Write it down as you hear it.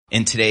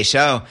In today's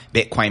show,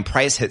 Bitcoin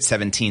price hit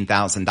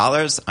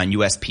 $17,000 on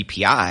US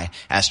PPI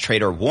as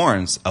trader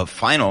warns of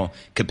final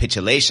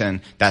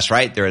capitulation. That's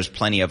right, there is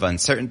plenty of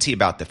uncertainty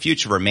about the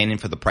future remaining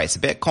for the price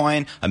of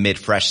Bitcoin amid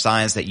fresh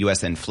signs that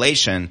US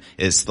inflation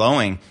is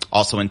slowing.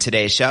 Also in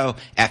today's show,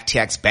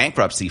 FTX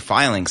bankruptcy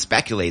filing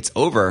speculates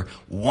over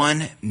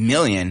 1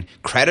 million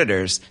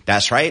creditors.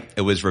 That's right,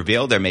 it was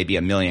revealed there may be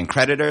 1 million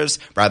creditors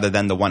rather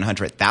than the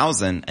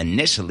 100,000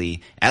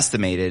 initially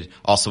estimated.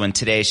 Also in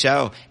today's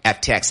show,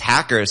 FTX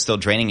hackers still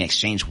draining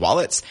exchange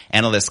wallets.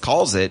 Analyst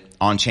calls it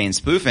on-chain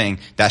spoofing.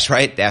 That's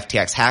right, the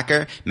FTX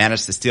hacker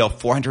managed to steal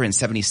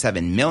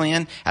 $477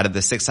 million out of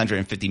the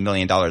 $650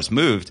 million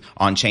moved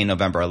on-chain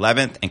November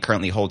 11th and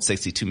currently holds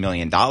 $62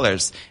 million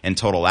in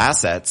total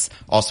assets.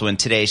 Also in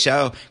today's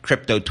show,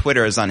 crypto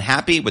Twitter is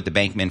unhappy with the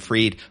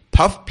Bankman-Fried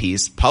puff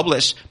piece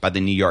published by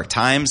the New York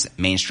Times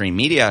mainstream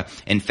media.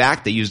 In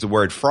fact, they used the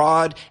word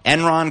fraud,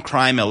 Enron,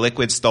 crime,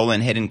 illiquid,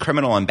 stolen, hidden,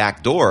 criminal, and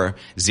backdoor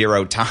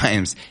 0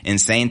 times.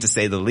 Insane to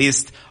say the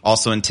least.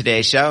 Also in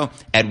today's show,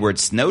 Edward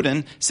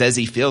Snowden says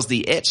he feels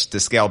the itch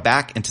to scale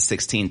back into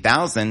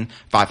 $16,500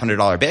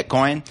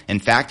 Bitcoin. In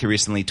fact, he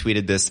recently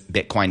tweeted this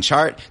Bitcoin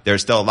chart.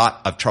 There's still a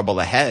lot of trouble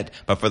ahead,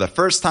 but for the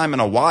first time in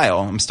a while,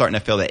 I'm starting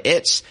to feel the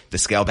itch to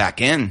scale back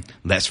in.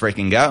 Let's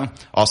freaking go.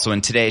 Also in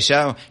today's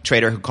show,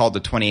 trader who called the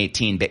 2018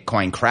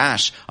 Bitcoin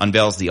crash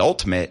unveils the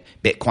ultimate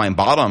Bitcoin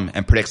bottom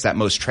and predicts that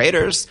most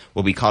traders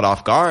will be caught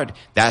off guard.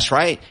 That's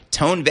right.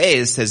 Tone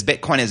Vays says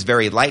Bitcoin is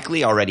very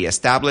likely already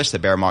established the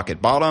bear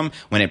market bottom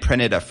when it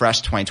printed a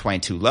fresh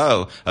 2022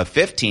 low of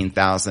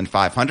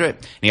 15,500. And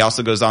he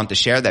also goes on to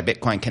share that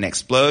Bitcoin can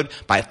explode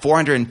by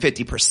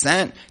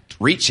 450%,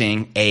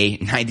 reaching a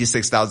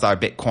 $96,000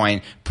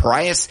 Bitcoin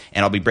price.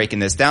 And I'll be breaking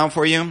this down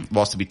for you. We'll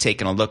also be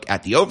taking a look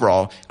at the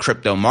overall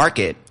crypto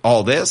market.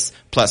 All this,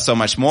 plus so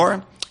much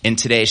more, in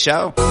today's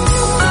show.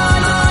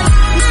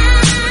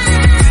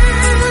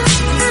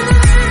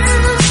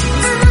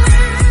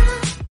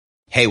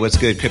 Hey, what's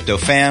good, crypto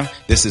fam?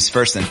 This is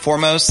first and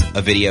foremost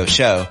a video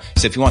show.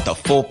 So if you want the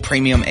full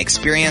premium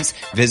experience,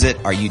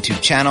 visit our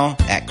YouTube channel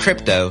at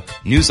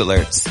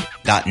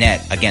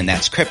cryptonewsalerts.net. Again,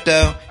 that's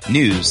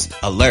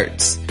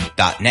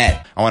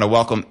cryptonewsalerts.net. I want to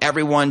welcome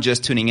everyone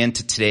just tuning in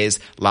to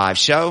today's live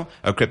show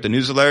of Crypto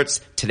News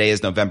Alerts. Today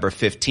is November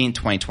 15,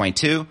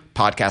 2022.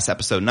 Podcast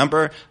episode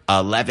number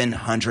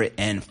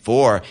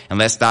 1104. And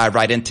let's dive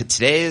right into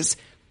today's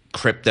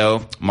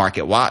Crypto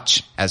Market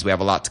Watch, as we have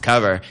a lot to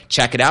cover.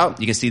 Check it out.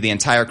 You can see the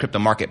entire crypto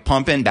market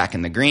pumping back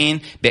in the green.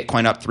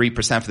 Bitcoin up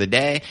 3% for the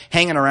day,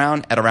 hanging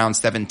around at around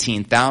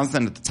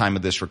 17,000 at the time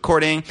of this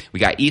recording. We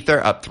got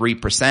Ether up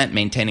 3%,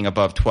 maintaining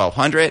above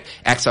 1,200.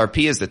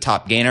 XRP is the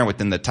top gainer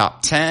within the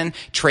top 10,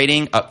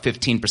 trading up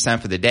 15%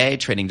 for the day,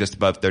 trading just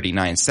above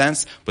 39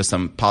 cents with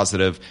some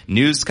positive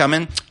news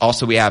coming.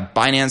 Also, we have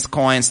Binance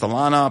Coin,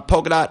 Solana,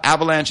 Polkadot,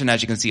 Avalanche, and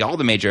as you can see, all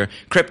the major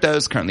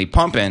cryptos currently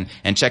pumping.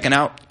 And checking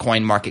out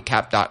CoinMarketCap.com.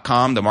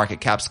 The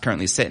market cap's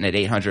currently sitting at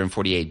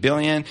 848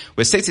 billion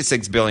with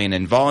 66 billion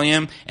in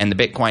volume, and the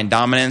Bitcoin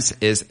dominance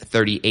is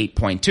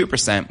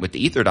 38.2% with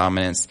the Ether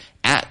dominance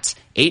at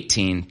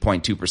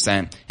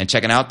 18.2%. And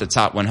checking out the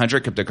top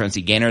 100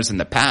 cryptocurrency gainers in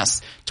the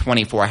past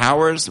 24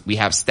 hours, we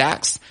have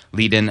Stacks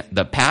leading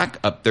the pack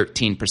up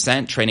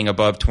 13%, trading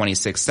above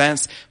 26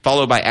 cents,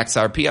 followed by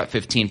XRP up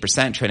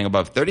 15%, trading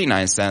above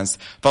 39 cents,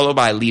 followed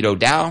by Lido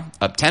DAO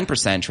up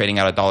 10%, trading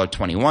at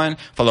 $1.21,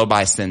 followed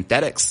by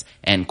Synthetics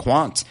and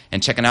Quant.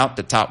 And checking out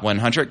the top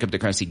 100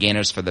 cryptocurrency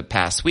gainers for the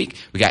past week,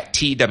 we got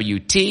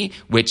TWT,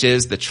 which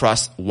is the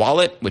Trust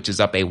Wallet, which is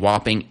up a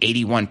whopping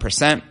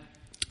 81%.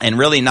 And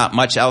really not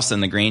much else in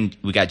the green.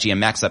 We got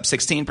GMX up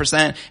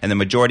 16%, and the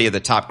majority of the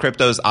top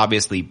cryptos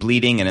obviously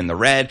bleeding and in the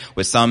red,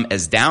 with some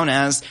as down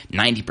as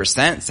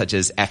 90%, such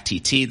as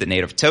FTT, the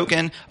native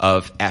token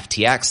of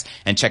FTX.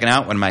 And checking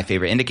out one of my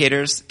favorite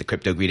indicators, the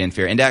Crypto Greed and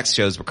Fear Index,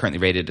 shows we're currently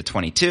rated a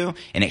 22.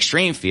 In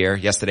extreme fear,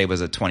 yesterday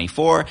was a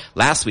 24,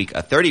 last week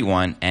a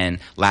 31, and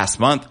last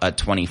month a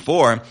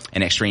 24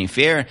 in extreme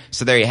fear.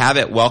 So there you have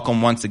it.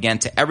 Welcome once again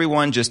to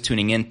everyone just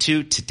tuning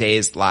into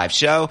today's live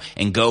show,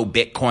 and go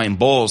Bitcoin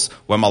Bulls.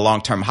 My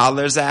long-term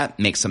hodlers at,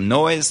 make some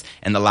noise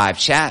in the live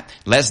chat.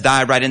 Let's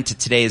dive right into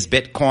today's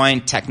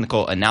Bitcoin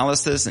technical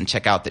analysis and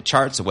check out the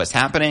charts of what's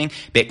happening.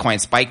 Bitcoin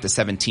spiked to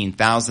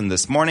 17,000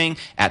 this morning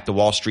at the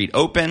Wall Street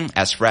Open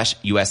as fresh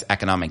U.S.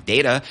 economic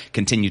data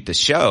continued to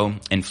show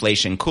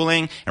inflation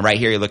cooling. And right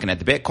here, you're looking at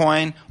the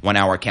Bitcoin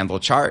 1-hour candle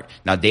chart.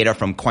 Now, data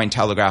from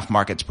Cointelegraph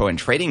Markets Pro and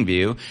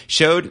TradingView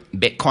showed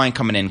Bitcoin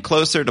coming in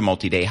closer to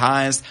multi-day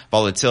highs.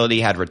 Volatility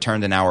had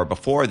returned an hour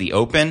before the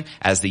open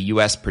as the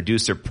U.S.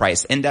 Producer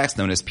Price Index,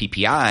 known as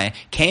PPI,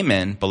 came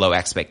in below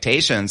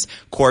expectations.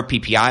 Core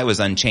PPI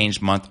was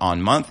unchanged month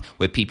on month,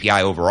 with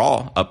PPI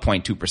overall up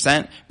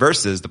 0.2%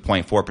 versus the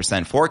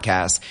 0.4%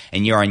 forecast,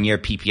 and year-on-year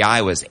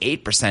PPI was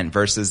 8%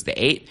 versus the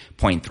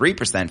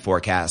 8.3%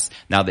 forecast.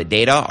 Now, the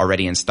data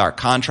already in stark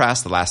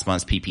contrast to last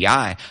month's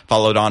PPI,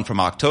 followed on from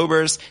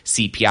October's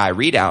CPI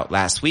readout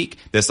last week.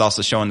 This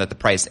also showing that the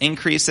price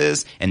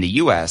increases in the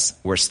U.S.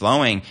 were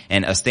slowing,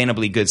 and a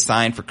sustainably good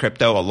sign for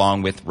crypto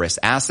along with risk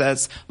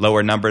assets.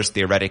 Lower numbers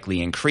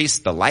theoretically increased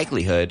increased the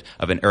likelihood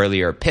of an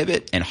earlier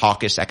pivot in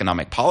hawkish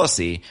economic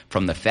policy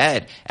from the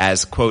Fed,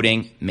 as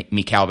quoting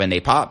Mikhail Van de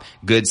Poppe,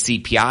 good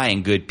CPI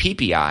and good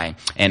PPI,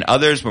 and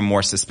others were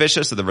more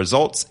suspicious of the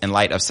results in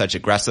light of such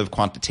aggressive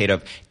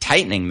quantitative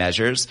tightening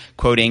measures.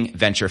 Quoting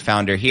venture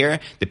founder here,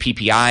 the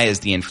PPI is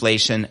the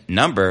inflation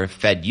number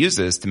Fed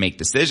uses to make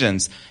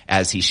decisions,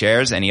 as he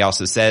shares, and he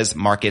also says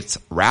markets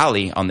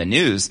rally on the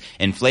news.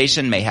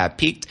 Inflation may have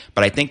peaked,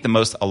 but I think the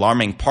most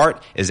alarming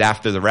part is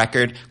after the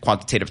record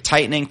quantitative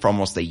tightening for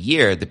almost a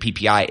year, the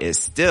PPI is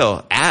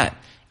still at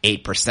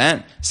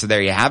 8%. So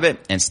there you have it.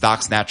 And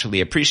stocks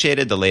naturally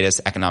appreciated the latest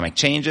economic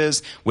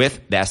changes,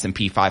 with the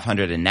S&P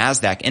 500 and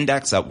NASDAQ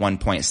index up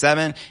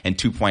 1.7 and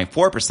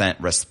 2.4%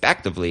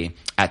 respectively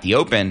at the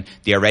open.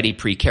 The already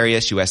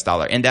precarious US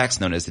dollar index,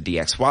 known as the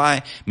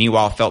DXY,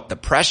 meanwhile felt the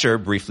pressure,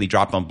 briefly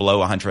dropping below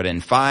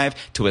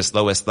 105 to its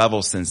lowest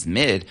level since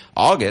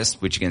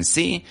mid-August, which you can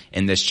see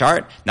in this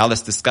chart. Now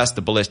let's discuss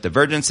the bullish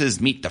divergences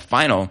meet the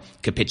final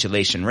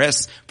capitulation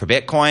risks. For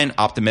Bitcoin,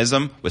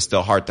 optimism was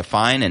still hard to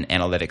find in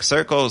analytic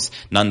circles.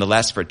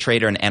 Nonetheless, for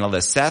trader and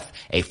analyst Seth,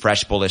 a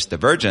fresh bullish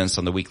divergence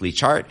on the weekly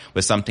chart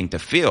was something to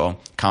feel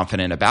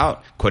confident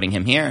about. Quoting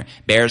him here,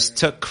 bears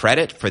took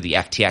credit for the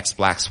FTX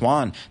black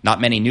swan.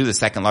 Not many knew the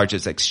second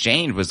largest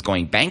exchange was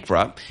going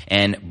bankrupt,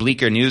 and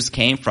bleaker news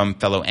came from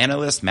fellow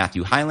analyst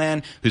Matthew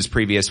Hyland, whose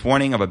previous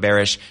warning of a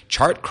bearish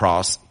chart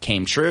cross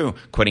came true.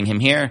 Quoting him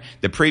here,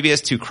 the previous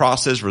two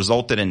crosses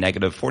resulted in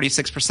negative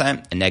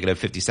 46% and negative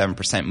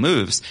 57%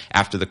 moves.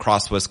 After the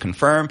cross was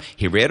confirmed,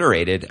 he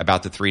reiterated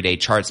about the 3-day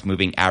chart's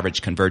moving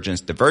average convergence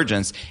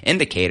divergence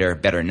indicator,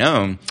 better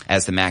known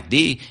as the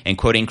MACD. And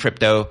quoting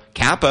Crypto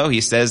Capo,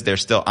 he says they're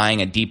still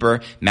eyeing a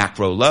deeper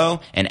macro low,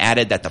 and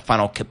added that the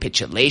final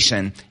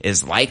capitulation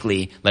is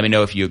likely. Let me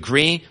know if you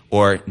agree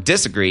or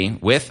disagree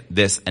with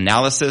this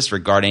analysis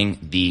regarding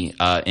the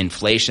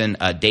inflation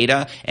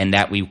data, and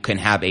that we can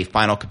have a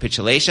final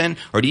capitulation.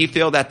 Or do you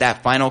feel that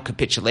that final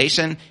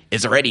capitulation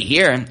is already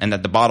here and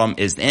that the bottom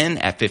is in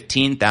at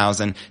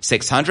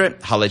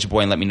 15,600? Holla at your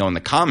boy and let me know in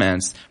the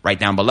comments right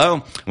down below.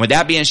 And with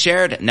that being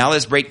shared, now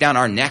let's break down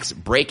our next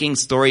breaking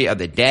story of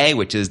the day,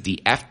 which is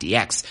the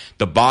FTX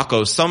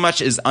debacle. So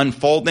much is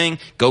unfolding.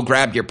 Go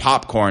grab your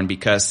popcorn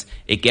because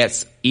it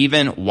gets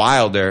even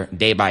wilder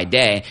day by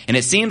day. And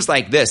it seems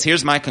like this.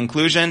 Here's my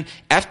conclusion.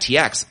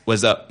 FTX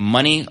was a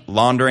money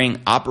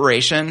laundering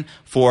operation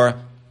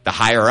for the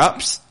higher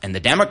ups and the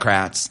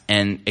Democrats,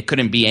 and it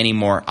couldn't be any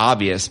more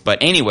obvious.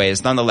 But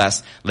anyways,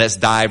 nonetheless, let's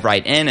dive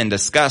right in and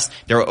discuss.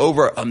 There are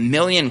over 1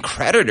 million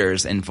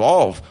creditors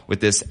involved with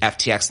this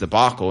FTX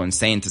debacle.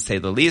 Insane to say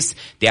the least.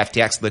 The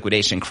FTX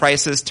liquidation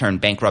crisis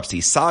turned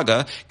bankruptcy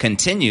saga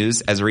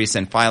continues as a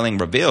recent filing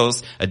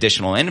reveals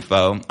additional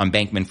info on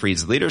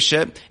Bankman-Fried's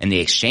leadership and the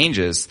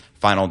exchange's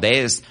final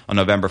days. On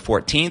November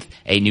 14th,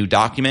 a new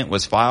document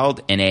was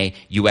filed in a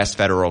U.S.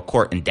 federal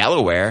court in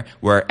Delaware,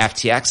 where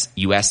FTX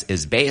U.S.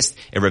 is based.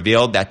 It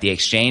revealed that the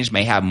exchange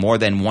may have more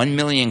than 1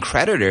 million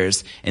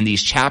creditors in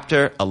these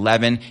Chapter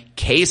 11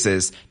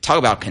 cases. Talk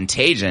about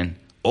contagion.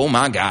 Oh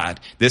my God.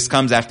 This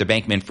comes after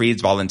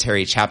Bankman-Fried's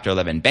voluntary Chapter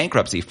 11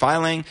 bankruptcy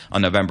filing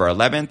on November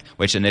 11th,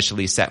 which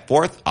initially set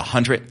forth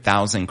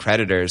 100,000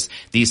 creditors.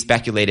 These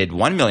speculated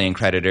 1 million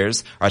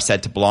creditors are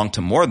said to belong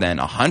to more than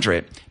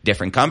 100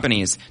 different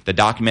companies. The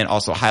document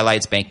also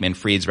highlights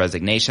Bankman-Fried's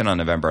resignation on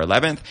November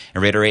 11th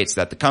and reiterates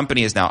that the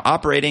company is now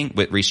operating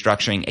with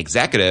restructuring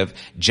executive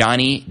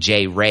Johnny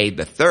J. Ray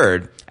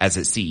III as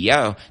its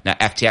CEO. Now,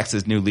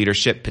 FTX's new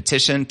leadership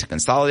petitioned to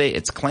consolidate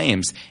its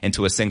claims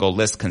into a single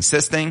list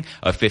consisting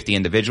of 50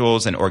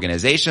 individuals and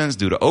organizations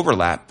due to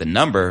overlap the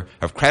number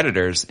of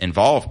creditors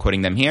involved.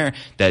 Quoting them here,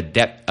 the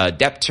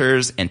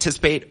debtors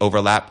anticipate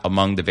overlap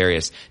among the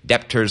various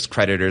debtors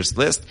creditors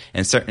list,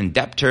 and certain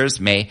debtors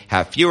may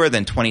have fewer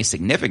than 20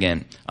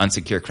 significant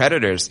unsecured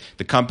creditors.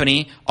 The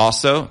company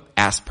also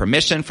asked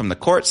permission from the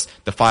courts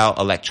to file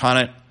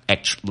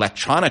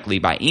electronically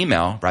by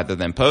email rather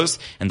than post,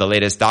 and the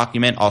latest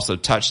document also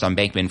touched on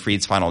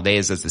Bankman-Fried's final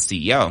days as the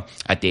CEO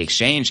at the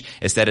exchange.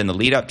 It said in the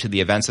lead up to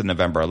the events of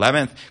November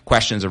 11th,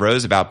 questions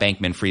arose about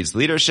Bankman-Fried's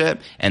leadership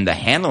and the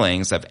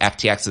handlings of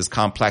FTX's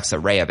complex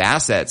array of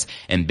assets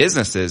and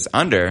businesses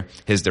under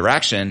his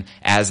direction.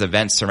 As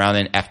events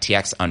surrounding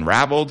FTX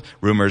unraveled,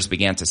 rumors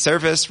began to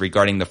surface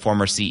regarding the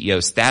former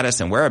CEO's status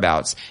and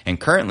whereabouts, and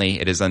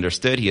currently it is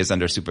understood he is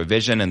under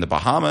supervision in the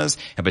Bahamas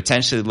and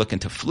potentially looking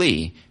to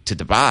flee to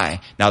Dubai.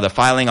 Now, the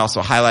filing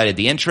also highlighted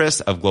the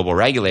interests of global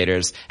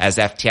regulators, as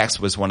FTX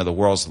was one of the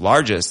world's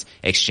largest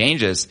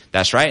exchanges.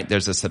 That's right,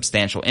 there's a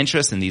substantial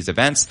interest in these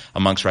events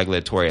amongst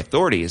regulatory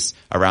authorities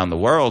around the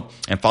world.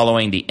 And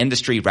following the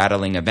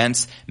industry-rattling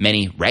events,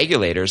 many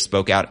regulators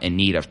spoke out in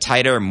need of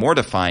tighter, more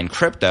defined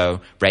crypto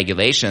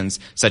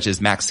regulations, such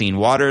as Maxine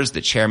Waters,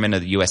 the chairman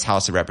of the U.S.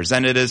 House of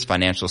Representatives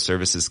Financial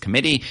Services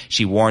Committee.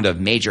 She warned of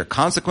major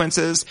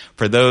consequences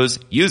for those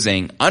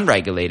using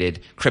unregulated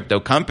crypto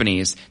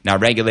companies. Now,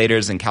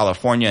 regulators in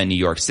California and New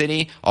York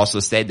City also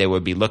said they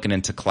would be looking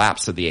into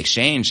collapse of the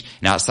exchange.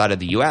 And outside of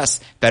the U.S.,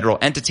 federal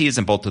entities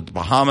in both the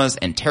Bahamas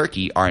and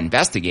Turkey are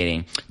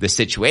investigating the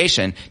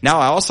situation. Now,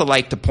 I also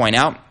like to point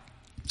out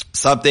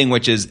something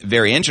which is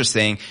very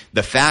interesting,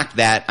 the fact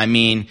that,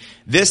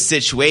 this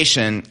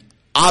situation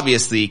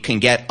obviously can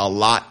get a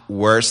lot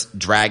worse,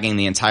 dragging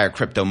the entire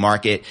crypto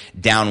market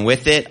down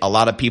with it. A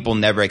lot of people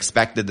never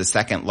expected the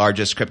second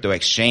largest crypto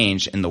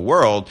exchange in the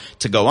world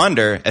to go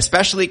under,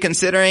 especially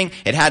considering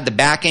it had the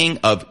backing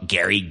of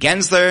Gary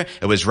Gensler.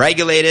 It was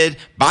regulated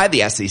by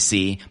the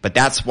SEC, but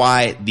that's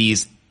why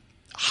these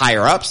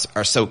higher ups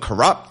are so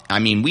corrupt.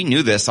 We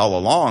knew this all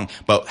along,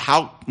 but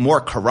how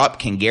more corrupt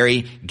can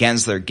Gary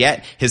Gensler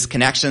get? His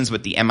connections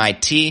with the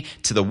MIT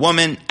to the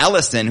woman,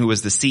 Ellison, who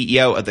was the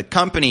CEO of the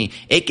company,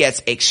 it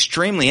gets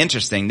extremely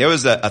interesting. There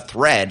was a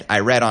thread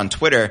I read on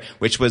Twitter,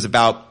 which was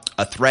about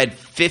a thread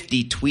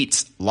 50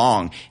 tweets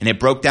long, and it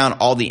broke down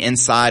all the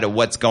inside of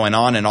what's going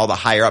on and all the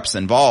higher ups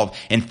involved.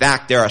 In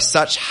fact, there are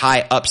such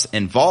high ups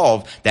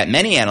involved that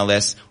many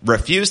analysts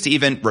refuse to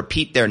even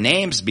repeat their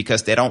names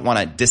because they don't want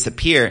to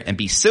disappear and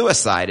be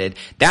suicided.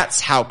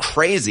 That's how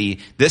crazy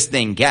this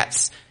thing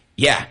gets.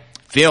 Yeah.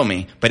 Feel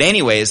me. But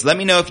anyways, let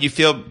me know if you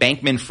feel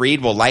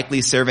Bankman-Fried will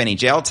likely serve any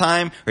jail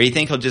time, or you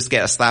think he'll just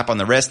get a slap on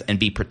the wrist and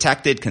be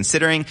protected,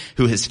 considering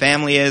who his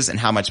family is and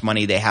how much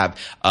money they have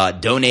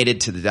donated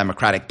to the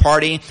Democratic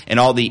Party and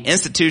all the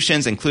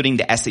institutions, including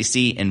the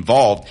SEC,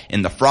 involved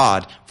in the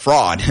fraud.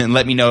 And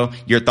let me know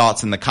your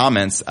thoughts in the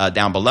comments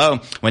down below.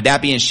 With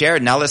that being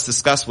shared, now let's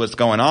discuss what's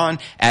going on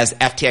as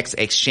FTX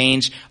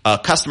exchange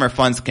customer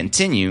funds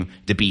continue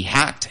to be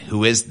hacked.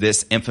 Who is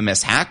this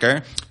infamous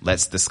hacker?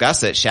 Let's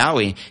discuss it, shall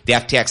we?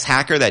 The FTX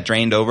hacker that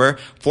drained over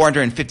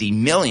 $450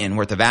 million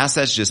worth of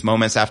assets just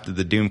moments after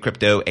the doomed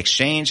crypto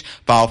exchange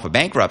filed for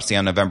bankruptcy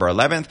on November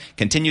 11th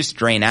continues to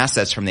drain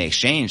assets from the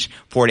exchange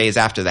 4 days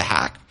after the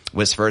hack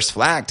was first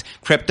flagged.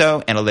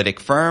 Crypto analytic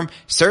firm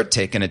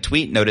Certic in a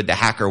tweet noted the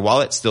hacker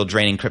wallet still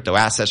draining crypto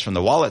assets from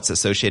the wallets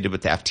associated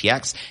with the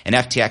FTX and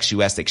FTX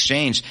US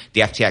exchange.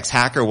 The FTX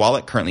hacker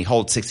wallet currently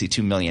holds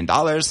 $62 million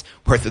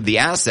worth of the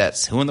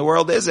assets. Who in the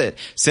world is it?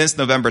 Since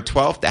November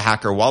 12th, the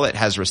hacker wallet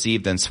has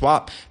received and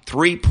swapped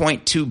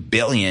 3.2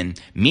 billion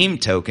meme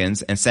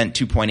tokens and sent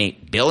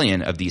 2.8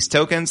 billion of these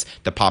tokens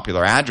to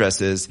popular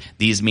addresses.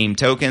 These meme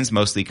tokens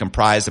mostly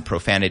comprise of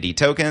profanity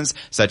tokens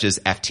such as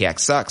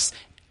FTX sucks,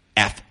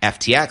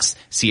 FTX,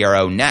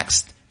 CRO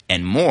next,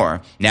 and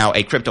more. Now,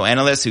 a crypto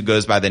analyst who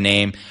goes by the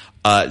name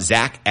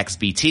Zach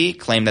XBT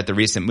claimed that the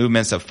recent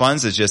movements of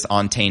funds is just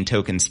on-chain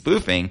token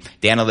spoofing.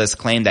 The analyst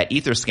claimed that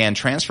Etherscan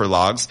transfer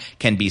logs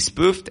can be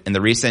spoofed, and the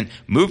recent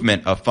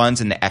movement of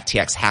funds in the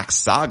FTX hack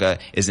saga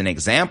is an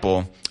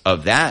example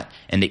of that.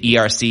 And the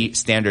ERC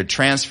standard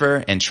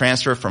transfer and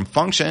transfer from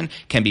function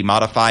can be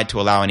modified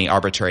to allow any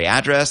arbitrary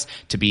address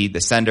to be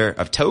the sender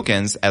of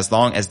tokens as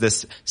long as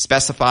this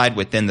specified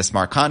within the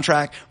smart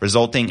contract,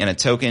 resulting in a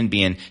token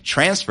being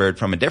transferred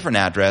from a different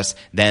address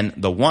than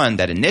the one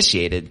that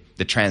initiated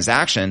the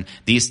transaction.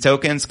 These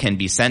tokens can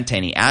be sent to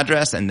any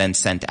address and then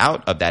sent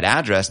out of that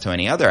address to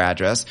any other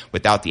address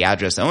without the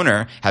address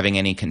owner having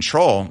any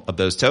control of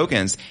those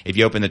tokens. If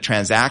you open the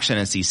transaction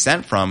and see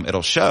sent from,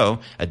 it'll show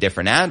a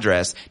different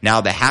address.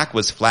 Now, the hack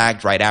was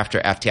flagged right after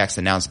FTX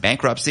announced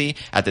bankruptcy.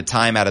 At the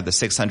time, out of the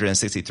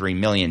 $663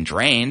 million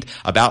drained,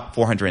 about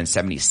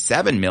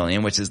 $477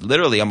 million, which is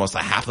literally almost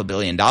 $500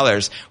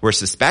 million, were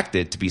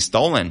suspected to be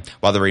stolen,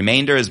 while the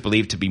remainder is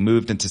believed to be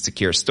moved into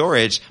secure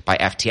storage by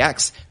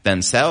FTX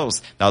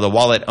themselves. Now, the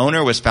wallet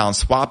owner was found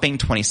swapping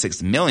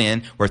 $26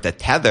 million worth of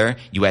Tether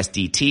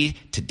USDT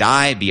to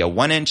DAI via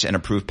 1inch and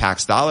approved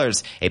Pax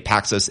dollars, a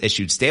Paxos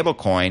issued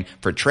stablecoin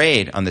for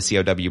trade on the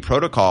COW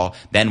protocol.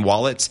 Then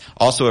wallets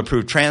also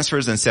approved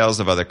transfers and sales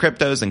of other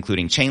cryptos,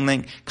 including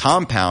Chainlink,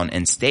 Compound,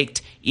 and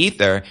staked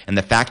Ether. And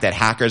the fact that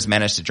hackers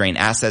managed to drain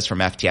assets from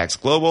FTX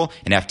Global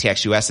and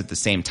FTX US at the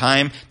same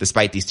time,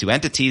 despite these two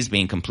entities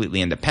being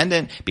completely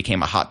independent,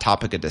 became a hot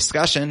topic of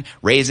discussion,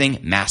 raising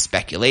mass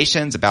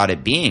speculations about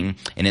it being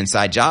an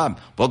inside job.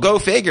 Well, go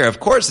figure. Of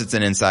course it's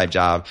an inside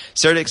job.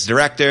 Certic's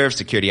director of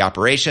security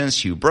operations,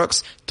 Hugh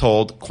Brooks,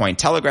 told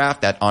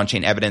Cointelegraph that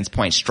on-chain evidence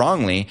points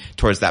strongly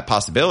towards that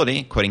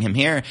possibility, quoting him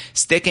here,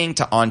 sticking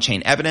to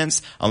on-chain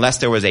evidence unless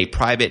there was a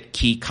private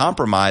key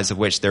compromise of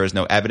which there is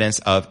no evidence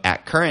of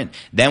at current.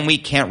 Then we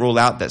can't rule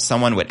out that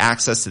someone with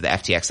access to the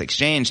FTX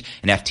exchange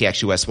and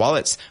FTX US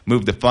wallets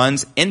moved the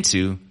funds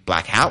into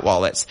Black Hat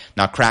wallets.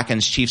 Now,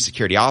 Kraken's chief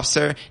security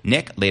officer,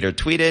 Nick, later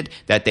tweeted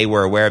that they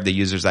were aware of the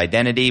user's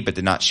identity but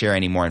did not share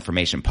any more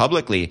information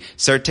publicly.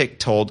 Certic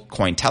told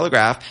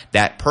Cointelegraph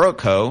that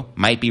Peroco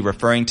might be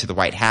referring to the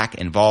white hack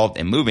involved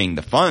in moving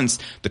the funds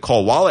to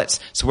cold wallets.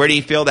 So where do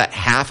you feel that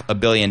 $500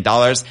 million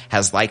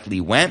has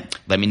likely went?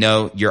 Let me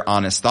know your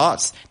honest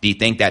thoughts. Do you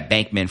think that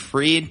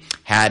Bankman-Fried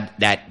had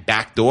that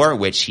backdoor,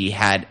 which he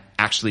had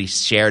actually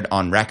shared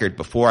on record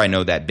before? I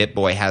know that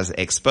BitBoy has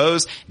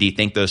exposed. Do you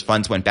think those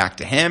funds went back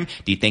to him?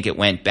 Do you think it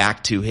went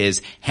back to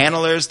his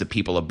handlers, the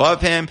people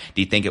above him?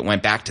 Do you think it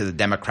went back to the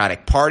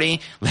Democratic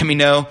Party? Let me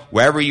know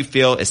wherever you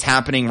feel is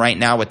happening right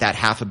now with that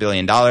 $500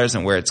 million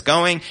and where it's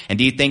going. And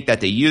do you think that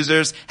the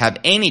users have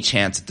any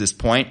chance at this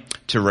point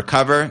to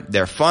recover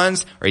their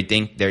funds, or do you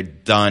think they're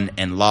done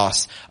and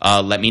lost?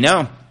 Let me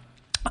know.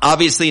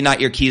 Obviously,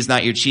 not your keys,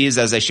 not your cheese.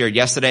 As I shared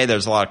yesterday,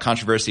 there's a lot of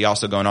controversy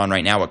also going on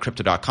right now with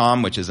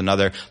Crypto.com, which is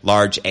another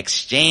large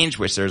exchange,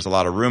 which there's a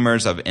lot of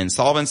rumors of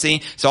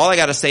insolvency. So all I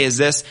got to say is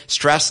this: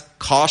 stress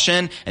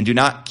caution and do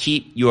not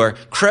keep your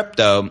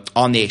crypto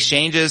on the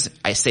exchanges.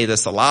 I say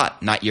this a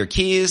lot: not your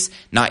keys,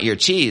 not your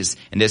cheese.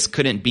 And this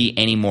couldn't be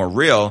any more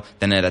real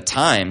than at a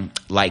time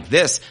like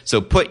this.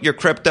 So put your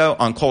crypto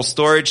on cold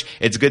storage.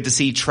 It's good to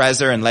see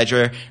Trezor and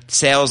Ledger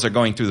sales are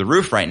going through the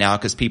roof right now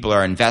because people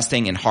are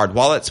investing in hard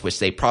wallets, which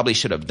they probably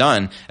should have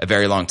done a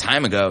very long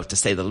time ago, to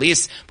say the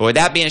least. But with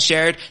that being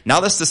shared, now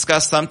let's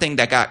discuss something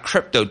that got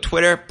crypto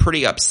Twitter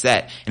pretty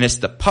upset, and it's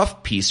the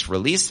puff piece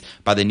released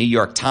by the New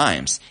York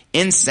Times.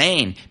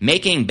 Insane,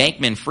 making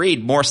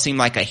Bankman-Fried more seem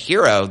like a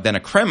hero than a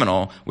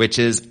criminal, which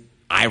is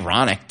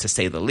ironic to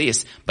say the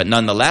least. But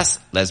nonetheless,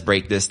 let's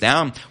break this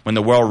down. When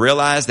the world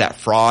realized that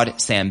fraud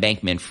Sam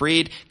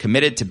Bankman-Fried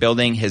committed to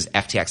building his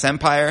FTX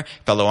empire,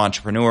 fellow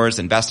entrepreneurs,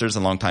 investors,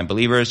 and longtime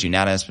believers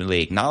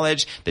unanimously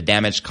acknowledged the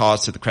damage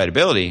caused to the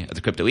credibility of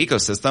the crypto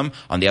ecosystem.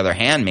 On the other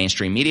hand,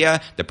 mainstream media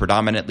that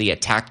predominantly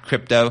attacked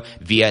crypto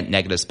via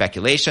negative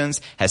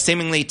speculations has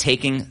seemingly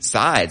taken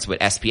sides with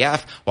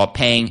SBF while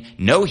paying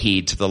no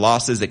heed to the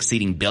losses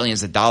exceeding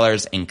billions of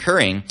dollars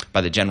incurring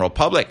by the general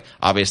public.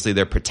 Obviously,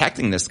 they're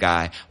protecting this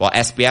guy. While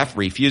SBF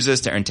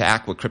refuses to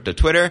interact with crypto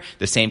Twitter,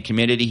 the same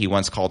community he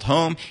once called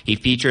home, he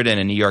featured in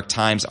a New York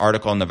Times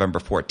article on November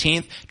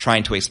 14th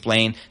trying to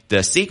explain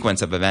the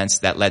sequence of events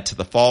that led to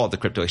the fall of the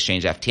crypto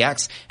exchange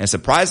FTX. And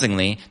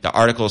surprisingly, the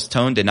article's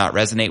tone did not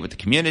resonate with the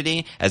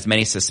community, as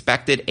many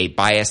suspected a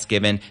bias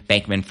given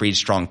Bankman-Fried's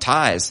strong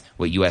ties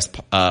with U.S.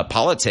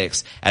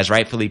 Politics. As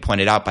rightfully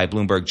pointed out by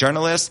Bloomberg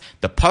journalists,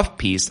 the puff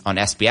piece on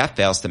SBF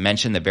fails to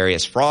mention the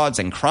various frauds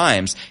and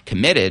crimes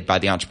committed by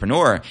the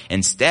entrepreneur.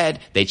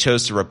 Instead, they chose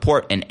to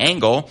report an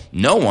angle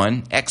no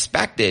one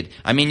expected.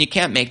 I mean, you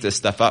can't make this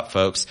stuff up,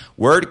 folks.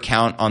 Word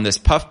count on this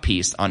puff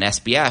piece on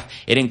SBF.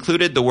 It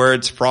included the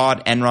words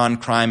fraud,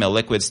 Enron, crime,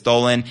 illiquid,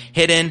 stolen,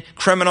 hidden,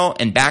 criminal,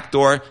 and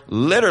backdoor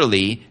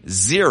literally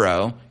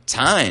 0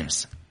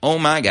 times. Oh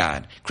my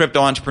God. Crypto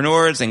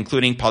entrepreneurs,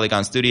 including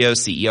Polygon Studios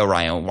CEO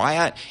Ryan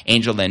Wyatt,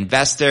 angel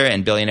investor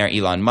and billionaire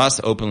Elon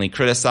Musk openly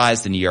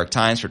criticized the New York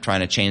Times for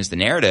trying to change the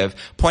narrative,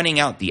 pointing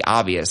out the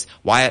obvious.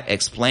 Wyatt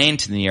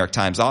explained to the New York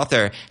Times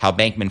author how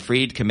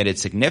Bankman-Fried committed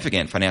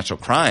significant financial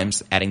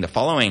crimes, adding the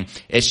following: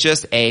 "It's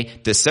just a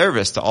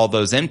disservice to all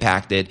those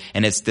impacted,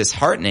 and it's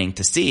disheartening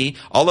to see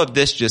all of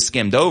this just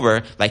skimmed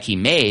over like he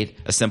made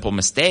a simple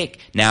mistake."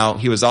 Now,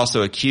 he was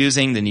also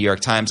accusing the New York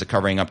Times of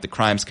covering up the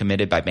crimes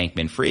committed by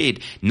Bankman-Fried.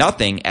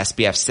 Nothing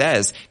SBF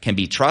says can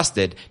be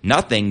trusted.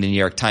 Nothing the New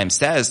York Times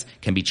says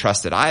can be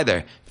trusted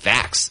either.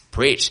 Facts.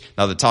 Preach.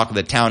 Now, the talk of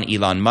the town,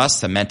 Elon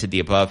Musk cemented the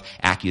above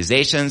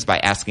accusations by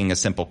asking a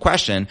simple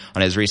question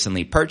on his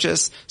recently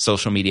purchased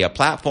social media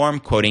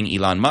platform, quoting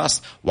Elon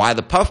Musk, "Why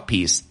the puff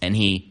piece?" And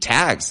he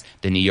tags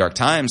the New York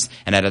Times.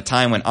 And at a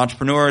time when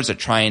entrepreneurs are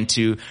trying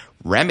to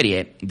remedy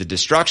it, the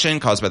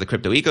destruction caused by the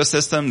crypto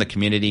ecosystem, the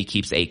community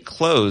keeps a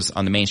close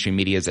on the mainstream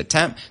media's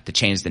attempt to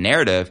change the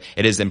narrative.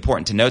 It is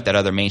important to note that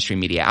other mainstream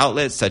media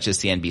outlets such as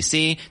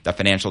CNBC, the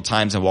Financial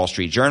Times, and Wall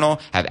Street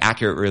Journal have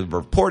accurately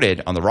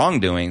reported on the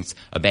wrongdoings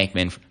of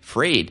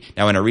Bankman-Fried.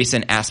 Now, in a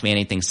recent Ask Me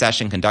Anything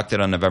session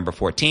conducted on November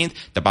 14th,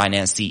 the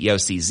Binance CEO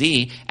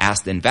CZ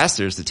asked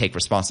investors to take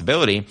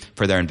responsibility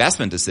for their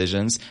investment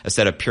decisions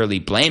instead of purely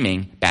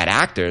blaming bad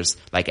actors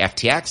like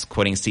FTX,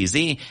 quoting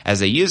CZ,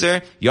 "As a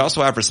user, you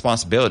also have responsibility.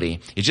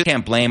 You just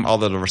can't blame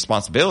all of the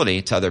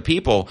responsibility to other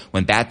people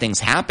when bad things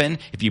happen.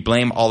 If you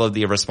blame all of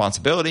the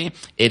responsibility,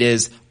 it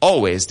is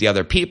always the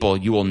other people.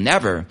 You will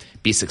never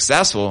be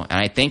successful." And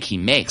I think he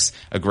makes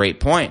a great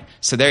point.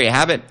 So there you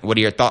have it. What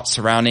are your thoughts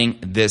surrounding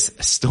this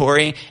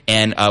story?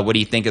 And what do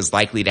you think is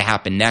likely to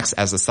happen next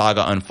as the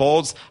saga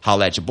unfolds?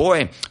 Holla at your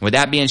boy. With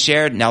that being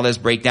shared, now let's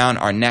break down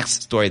our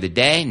next story of the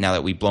day, now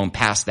that we've blown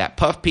past that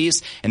puff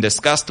piece, and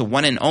discuss the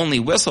one and only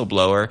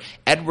whistleblower,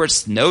 Edward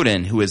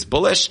Snowden, who is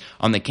bullish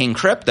on the King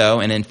Crypto.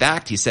 And in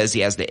fact, he says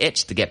he has the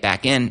itch to get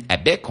back in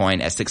at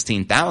Bitcoin at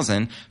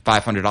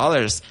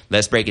 $16,500.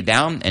 Let's break it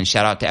down, and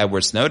shout out to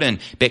Edward Snowden.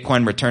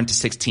 Bitcoin returned to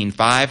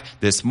 16.5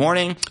 this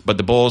morning, but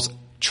the bulls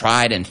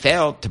tried and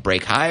failed to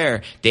break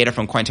higher. Data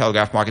from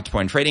Cointelegraph Market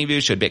Report and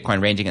TradingView showed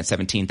Bitcoin ranging at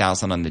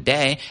 17,000 on the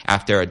day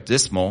after a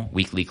dismal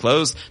weekly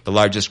close. The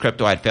largest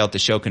crypto had failed to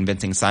show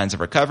convincing signs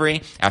of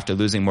recovery after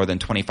losing more than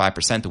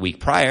 25% the week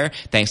prior,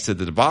 thanks to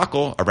the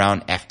debacle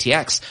around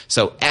FTX.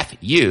 So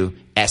FUSBF.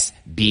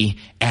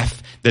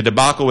 The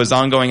debacle was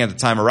ongoing at the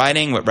time of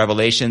writing, with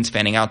revelations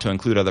fanning out to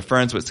include other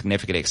firms with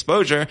significant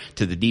exposure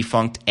to the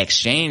defunct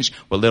exchange.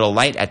 With little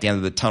light at the end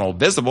of the tunnel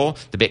visible,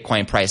 the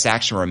Bitcoin price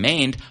action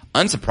remained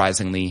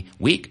unsurprisingly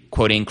weak.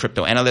 Quoting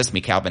crypto analyst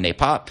Mikhail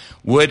Van-de-Pop,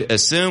 "Would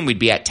assume we'd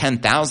be at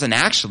 10,000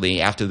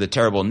 actually after the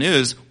terrible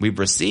news we've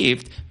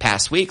received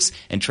past weeks."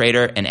 And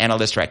trader and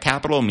analyst Red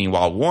Capital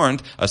meanwhile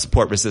warned of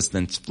support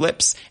resistance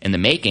flips in the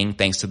making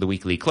thanks to the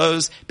weekly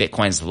close,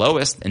 Bitcoin's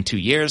lowest in 2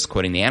 years.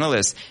 Quoting the analyst,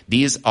 notice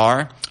these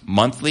are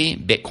monthly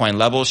Bitcoin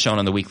levels shown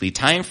on the weekly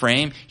time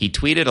frame. He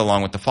tweeted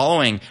along with the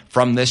following: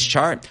 from this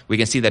chart, we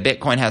can see that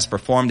Bitcoin has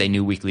performed a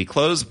new weekly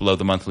close below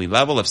the monthly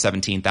level of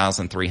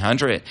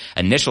 17,300.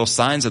 Initial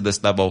signs of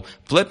this level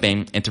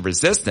flipping into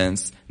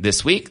resistance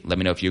this week. Let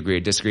me know if you agree or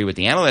disagree with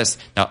the analyst.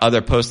 Now,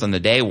 other posts on the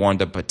day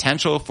warned of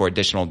potential for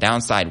additional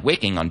downside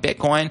wicking on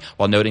Bitcoin,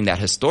 while noting that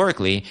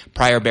historically,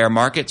 prior bear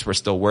markets were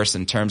still worse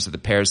in terms of the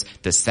pair's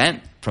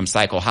descent from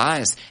cycle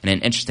highs. And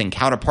an interesting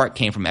counterpart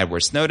came from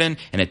Edward Snowden.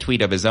 In a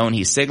tweet of his own,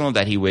 he signaled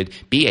that he would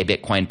be a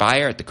Bitcoin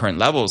buyer at the current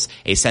levels,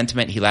 a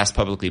sentiment he last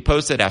publicly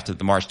posted after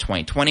the March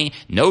 2020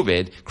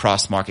 Novid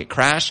cross-market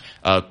crash.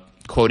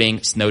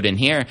 Quoting Snowden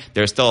here,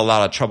 there's still a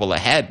lot of trouble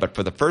ahead, but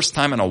for the first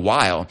time in a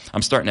while,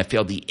 I'm starting to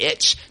feel the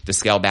itch to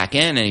scale back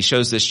in. And he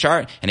shows this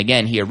chart. And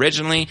again, he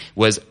originally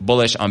was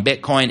bullish on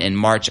Bitcoin in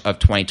March of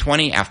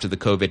 2020 after the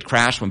COVID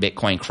crash, when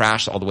Bitcoin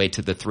crashed all the way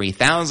to the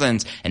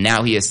 3,000s. And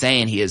now he is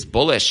saying he is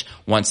bullish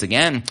once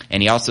again.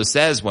 And he also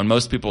says, when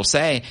most people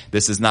say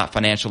this is not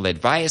financial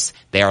advice,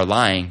 they are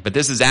lying. But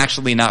this is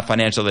actually not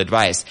financial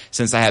advice,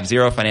 since I have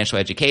zero financial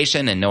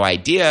education and no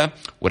idea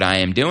what I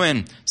am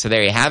doing. So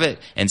there you have it.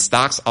 And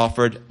stocks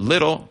offered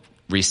little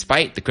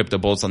respite the crypto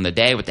bulls on the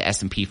day, with the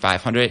S&P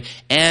 500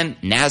 and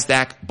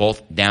NASDAQ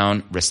both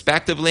down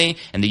respectively.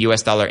 And the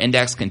US dollar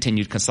index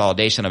continued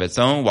consolidation of its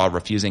own while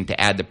refusing to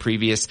add the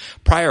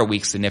prior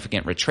week's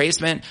significant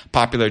retracement.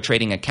 Popular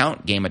trading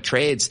account Game of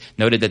Trades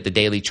noted that the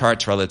daily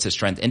charts relative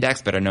strength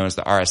index, better known as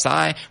the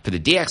RSI, for the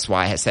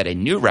DXY has set a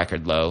new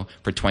record low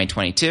for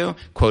 2022.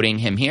 Quoting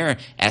him here,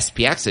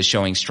 SPX is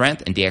showing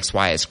strength and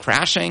DXY is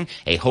crashing.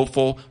 A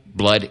hopeful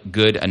Blood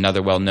Good,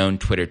 another well-known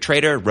Twitter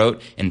trader,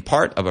 wrote in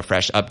part of a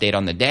fresh update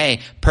on the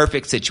day,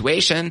 perfect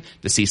situation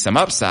to see some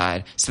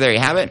upside. So there you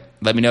have it.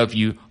 Let me know if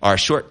you are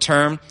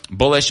short-term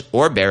bullish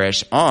or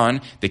bearish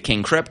on the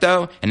King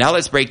Crypto. And now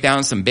let's break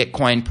down some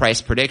Bitcoin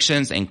price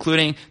predictions,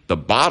 including the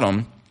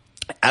bottom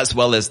as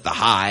well as the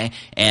high,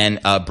 and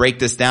break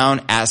this down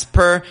as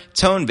per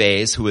Tone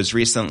Vays, who was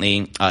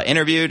recently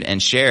interviewed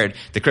and shared.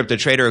 The crypto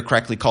trader who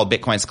correctly called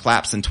Bitcoin's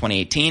collapse in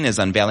 2018 is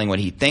unveiling what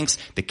he thinks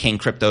the King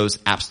Crypto's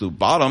absolute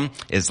bottom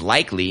is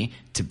likely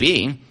to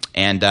be.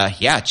 And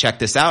check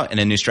this out. In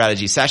a new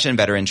strategy session,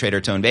 veteran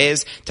trader Tone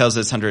Vays tells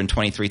his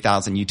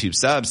 123,000 YouTube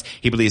subs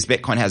he believes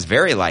Bitcoin has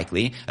very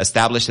likely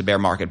established a bear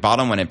market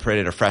bottom when it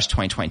printed a fresh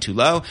 2022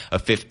 low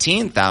of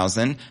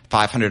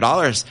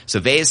 $15,500. So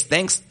Vays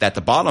thinks that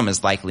the bottom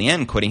is likely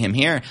in. Quoting him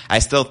here, I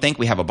still think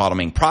we have a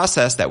bottoming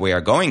process that we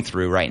are going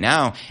through right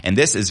now, and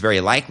this is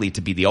very likely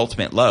to be the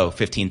ultimate low,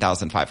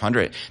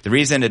 15,500. The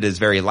reason it is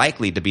very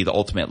likely to be the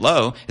ultimate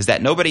low is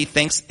that nobody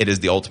thinks it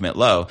is the ultimate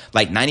low.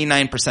 Like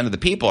 99% of the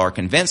people are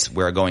convinced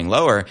we're going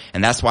lower,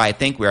 and that's why I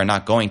think we are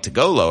not going to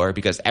go lower,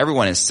 because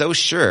everyone is so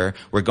sure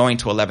we're going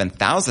to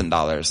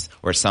 $11,000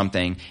 or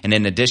something. And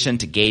in addition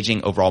to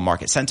gauging overall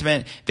market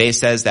sentiment, Vays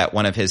says that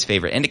one of his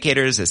favorite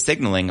indicators is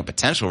signaling a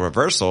potential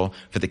reversal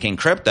for the King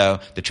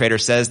Crypto. The trader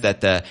says that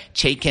the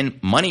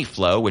Chaikin Money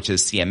Flow, which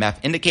is CMF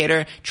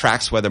indicator,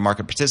 tracks whether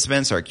market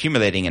participants are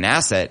accumulating an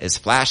asset, is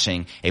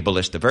flashing a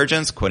bullish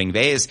divergence. Quoting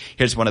Vays,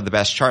 here's one of the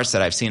best charts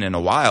that I've seen in a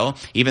while.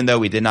 Even though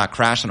we did not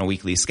crash on a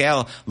weekly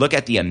scale, look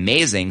at the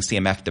amazing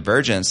CMF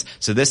divergence.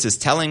 So this is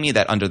telling me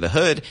that under the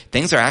hood,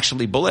 things are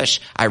actually bullish.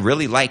 I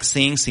really like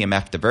seeing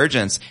CMF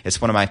divergence.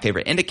 It's one of my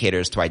favorite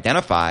indicators to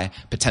identify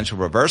potential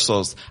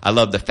reversals. I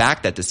love the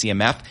fact that the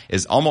CMF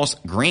is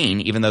almost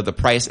green, even though the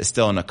price is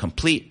still in a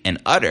complete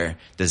and utter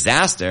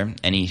disaster.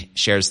 And he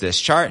shares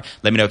this chart.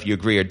 Let me know if you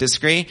agree or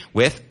disagree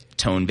with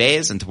Tone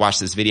Vays. And to watch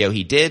this video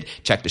he did,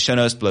 check the show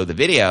notes below the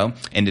video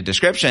in the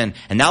description.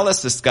 And now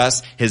let's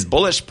discuss his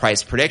bullish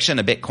price prediction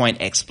of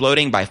Bitcoin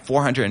exploding by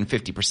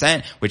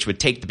 450%, which would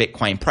take the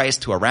Bitcoin price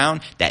to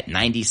around that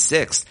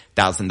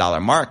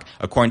 $96,000 mark.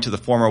 According to the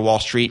former Wall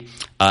Street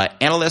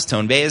analyst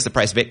Tone Vays, the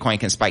price of Bitcoin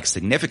can spike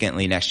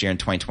significantly next year in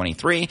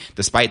 2023,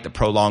 despite the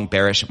prolonged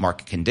bearish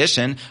market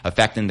condition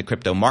affecting the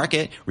crypto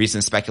market.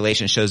 Recent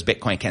speculation shows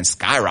Bitcoin can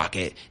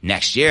skyrocket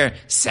next year.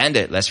 Send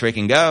it. Let's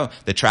freaking go.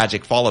 The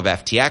tragic fall of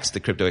FTX, the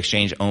crypto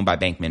exchange owned by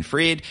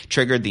Bankman-Fried,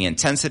 triggered the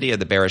intensity of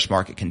the bearish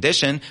market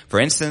condition. For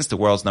instance, the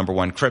world's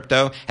 #1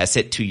 crypto has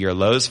hit 2-year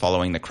lows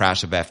following the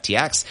crash of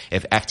FTX.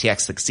 If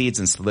FTX succeeds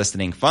in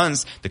soliciting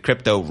funds, the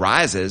crypto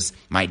rises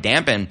might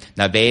dampen.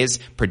 Now, Vays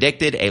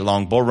predicted a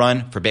long bull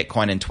run for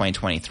Bitcoin in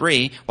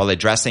 2023 while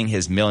addressing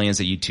his millions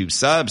of YouTube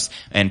subs.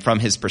 And from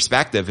his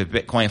perspective, if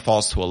Bitcoin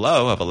falls to a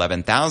low of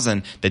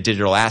 11,000, the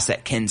digital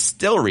asset can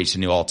still reach a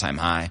new all-time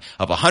high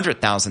of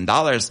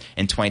 $100,000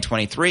 in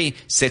 2023.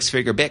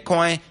 6-figure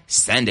Bitcoin,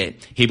 send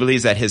it. He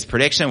believes that his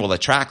prediction will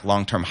attract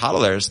long-term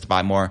hodlers to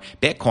buy more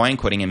Bitcoin.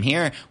 Quoting him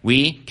here,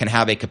 we can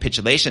have a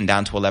capitulation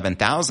down to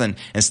 11,000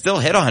 and still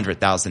hit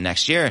 100,000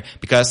 next year,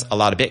 because a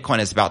lot of Bitcoin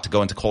is about to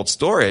go into cold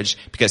storage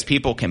because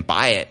people can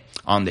buy it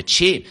on the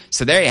cheap.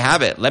 So there you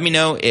have it. Let me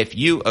know if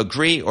you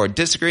agree or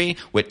disagree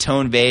with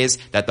Tone Vays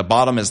that the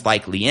bottom is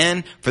likely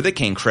in for the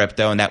King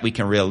Crypto and that we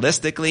can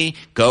realistically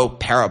go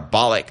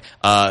parabolic,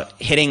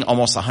 hitting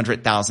almost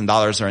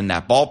 $100,000 or in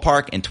that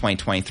ballpark in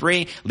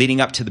 2023,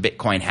 leading up to the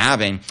Bitcoin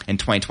halving in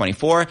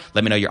 2024.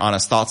 Let me know your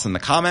honest thoughts in the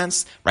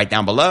comments right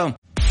down below.